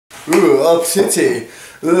Ooh, oh, pity.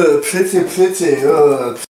 Pity.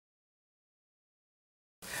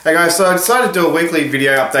 Hey guys, so I decided to do a weekly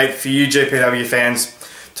video update for you GPW fans.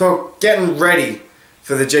 Getting ready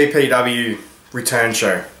for the GPW return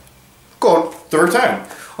show. Called The Return.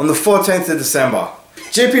 On the 14th of December.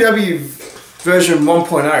 GPW version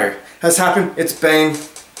 1.0 has happened, it's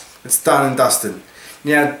done and dusted.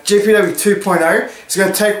 Now GPW 2.0 is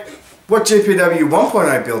going to take what GPW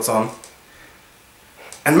 1.0 built on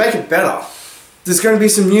and make it better. There's going to be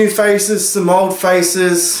some new faces, some old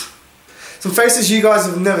faces, some faces you guys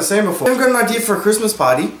have never seen before. I've got an idea for a Christmas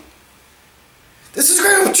party. This is a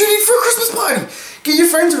great opportunity for a Christmas party. Get your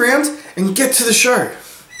friends around and get to the show.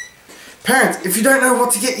 Parents, if you don't know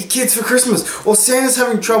what to get your kids for Christmas, or Santa's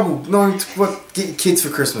having trouble knowing what to get your kids for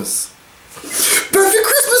Christmas, perfect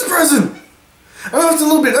Christmas present! I know it's a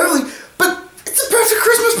little bit early, but it's a perfect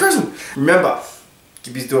Christmas present. Remember,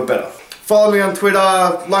 Gibbies do it better. Follow me on Twitter,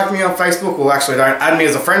 like me on Facebook. Well, actually, don't add me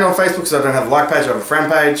as a friend on Facebook because I don't have a like page, I have a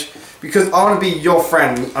friend page. Because I want to be your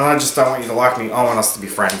friend, and I just don't want you to like me. I want us to be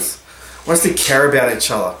friends. I want us to care about each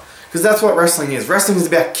other. Because that's what wrestling is. Wrestling is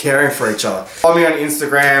about caring for each other. Follow me on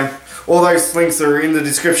Instagram. All those links are in the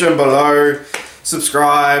description below.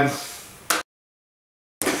 Subscribe.